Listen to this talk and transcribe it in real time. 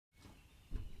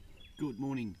Good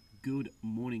morning.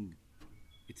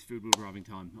 It's food wheel driving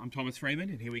time. I'm Thomas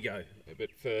Freeman, and here we go. But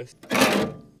first,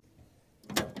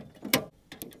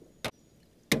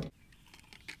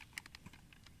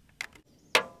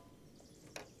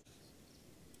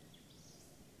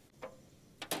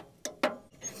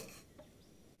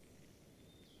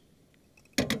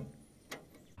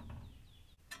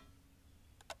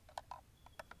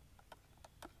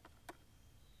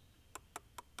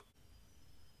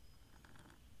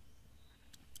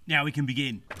 now we can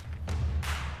begin.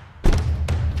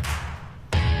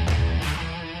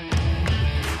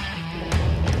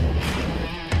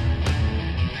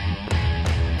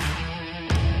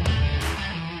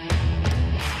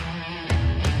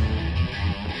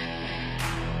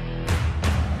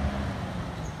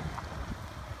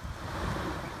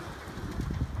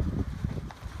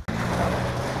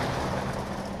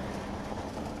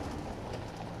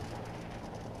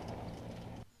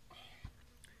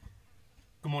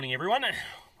 Good morning everyone,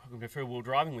 welcome to Food Wheel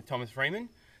Driving with Thomas Freeman.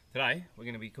 Today we're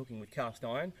going to be cooking with cast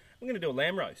iron. We're going to do a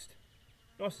lamb roast.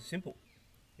 Nice and simple.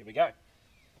 Here we go.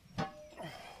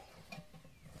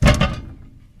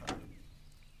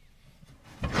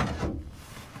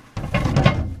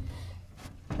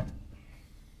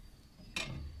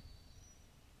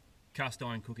 Cast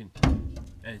iron cooking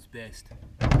at its best.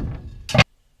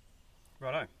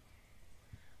 Righto,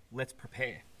 let's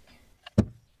prepare.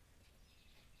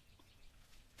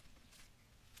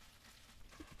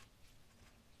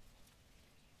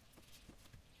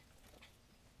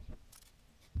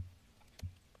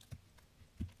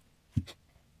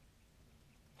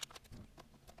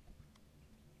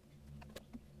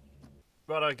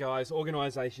 Righto guys,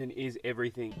 organisation is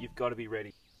everything. You've got to be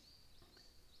ready.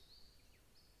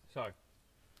 So,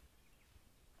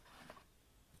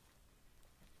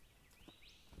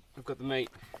 I've got the meat,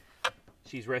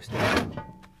 she's resting.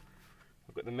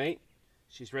 I've got the meat,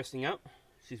 she's resting up,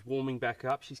 she's warming back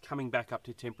up, she's coming back up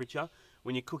to temperature.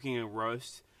 When you're cooking a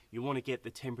roast, you want to get the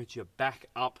temperature back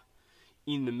up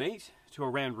in the meat to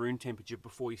around room temperature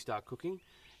before you start cooking,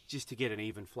 just to get an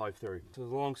even flow through. So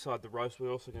alongside the roast, we're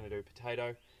also going to do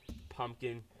potato,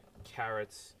 pumpkin,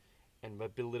 carrots, and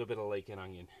a little bit of leek and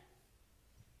onion.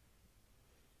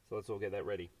 So let's all get that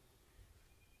ready.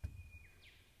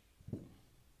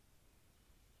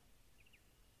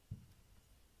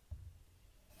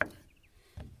 Now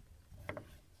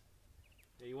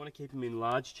you want to keep them in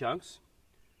large chunks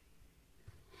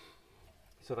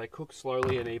so they cook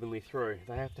slowly and evenly through.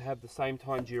 They have to have the same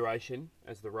time duration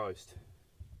as the roast.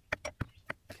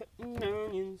 Cutting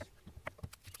onions.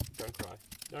 Don't cry.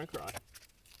 Don't cry.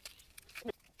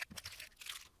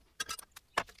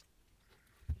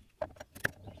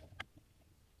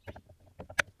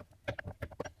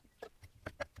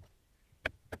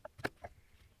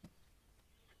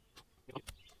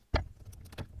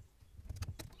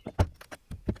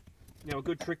 Now a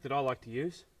good trick that I like to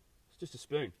use is just a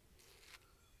spoon.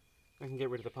 I can get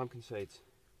rid of the pumpkin seeds.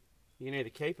 You can either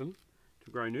keep them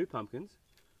to grow new pumpkins,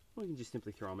 or you can just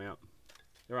simply throw them out.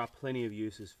 There are plenty of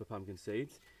uses for pumpkin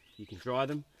seeds. You can dry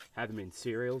them, have them in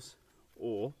cereals,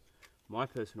 or my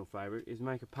personal favourite is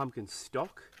make a pumpkin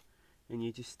stock and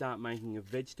you just start making a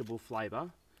vegetable flavour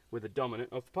with a dominant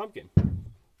of the pumpkin.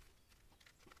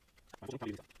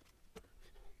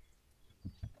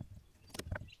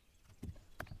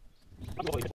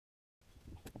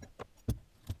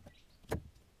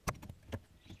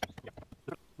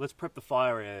 Let's prep the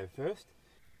fire area first.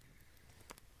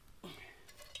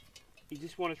 You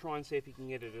just want to try and see if you can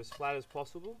get it as flat as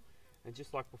possible, and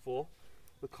just like before,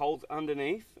 the coals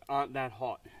underneath aren't that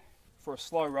hot. For a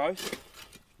slow roast,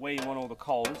 where you want all the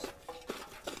coals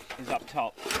is up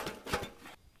top.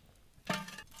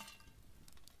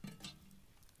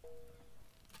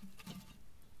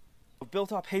 I've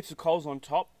built up heaps of coals on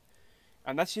top,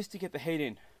 and that's just to get the heat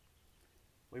in.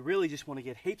 We really just want to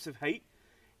get heaps of heat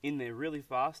in there really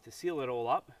fast to seal it all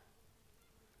up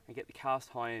and get the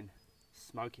cast iron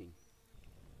smoking.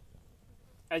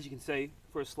 As you can see,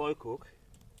 for a slow cook,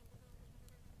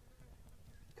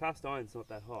 cast iron's not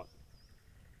that hot.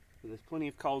 So there's plenty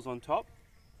of coals on top,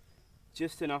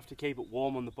 just enough to keep it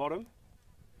warm on the bottom,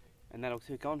 and that'll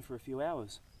tick on for a few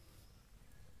hours.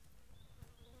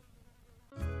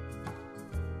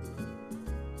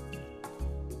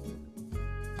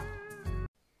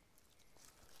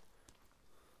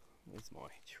 There's my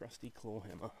trusty claw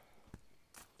hammer.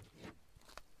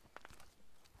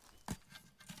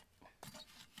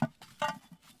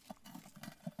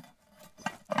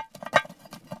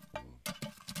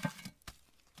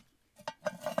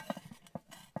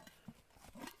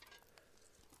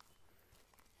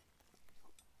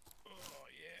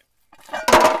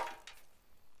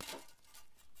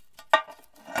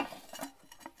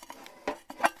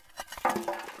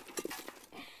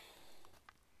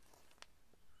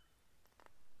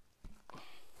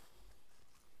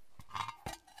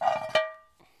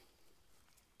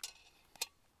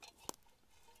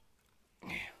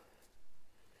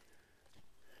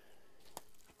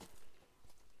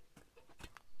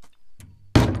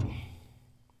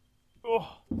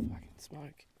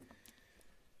 smoke.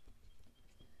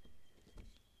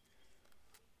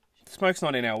 The smoke's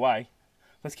not in our way.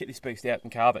 Let's get this beast out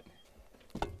and carve it.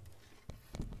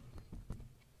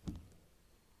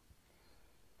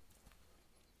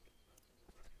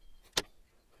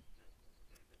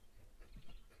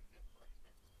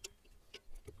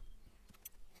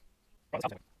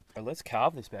 So let's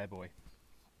carve this bad boy.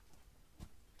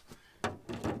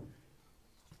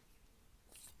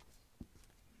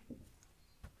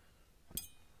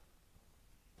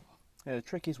 Now the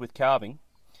trick is with carving,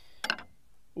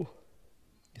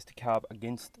 is to carve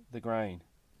against the grain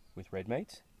with red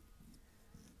meats.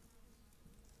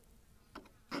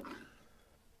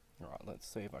 Alright, let's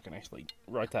see if I can actually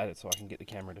rotate it so I can get the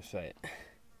camera to see it.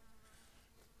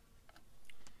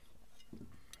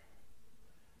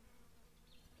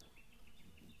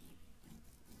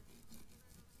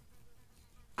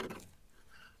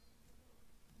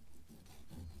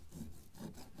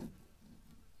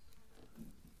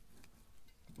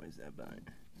 Where's that bone?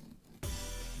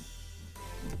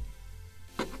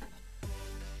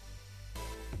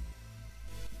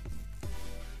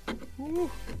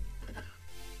 Woo.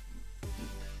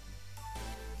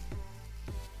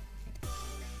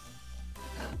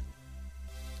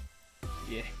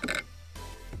 Yeah.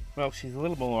 Well, she's a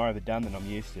little more overdone than I'm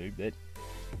used to, but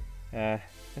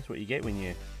that's what you get when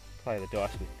you play the dice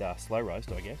with slow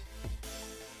roast, I guess.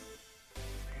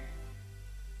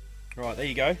 Right, there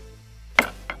you go.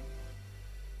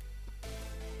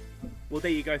 Well,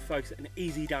 there you go, folks, an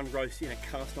easy done roast in a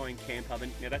cast iron camp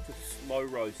oven. Now that's a slow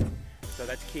roast, so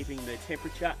that's keeping the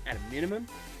temperature at a minimum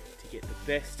to get the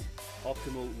best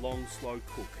optimal long slow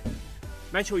cook.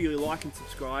 Make sure you like and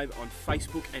subscribe on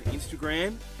Facebook and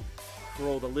Instagram for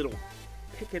all the little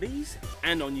picketies,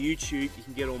 and on YouTube you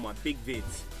can get all my big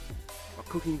vids, my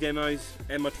cooking demos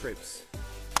and my trips.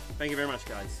 Thank you very much,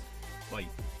 guys. Bye.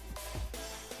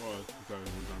 Oh, it's done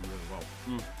really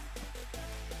well.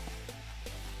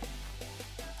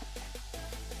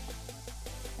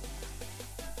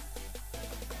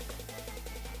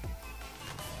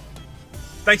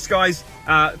 Thanks guys,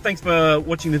 thanks for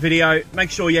watching the video. Make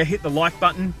sure you hit the like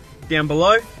button down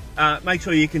below. Make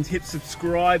sure you can hit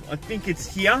subscribe, I think it's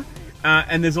here.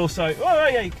 And there's also, oh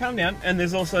yeah, you calm down. And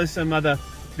there's also some other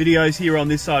videos here on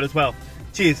this side as well.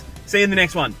 Cheers, see you in the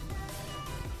next one.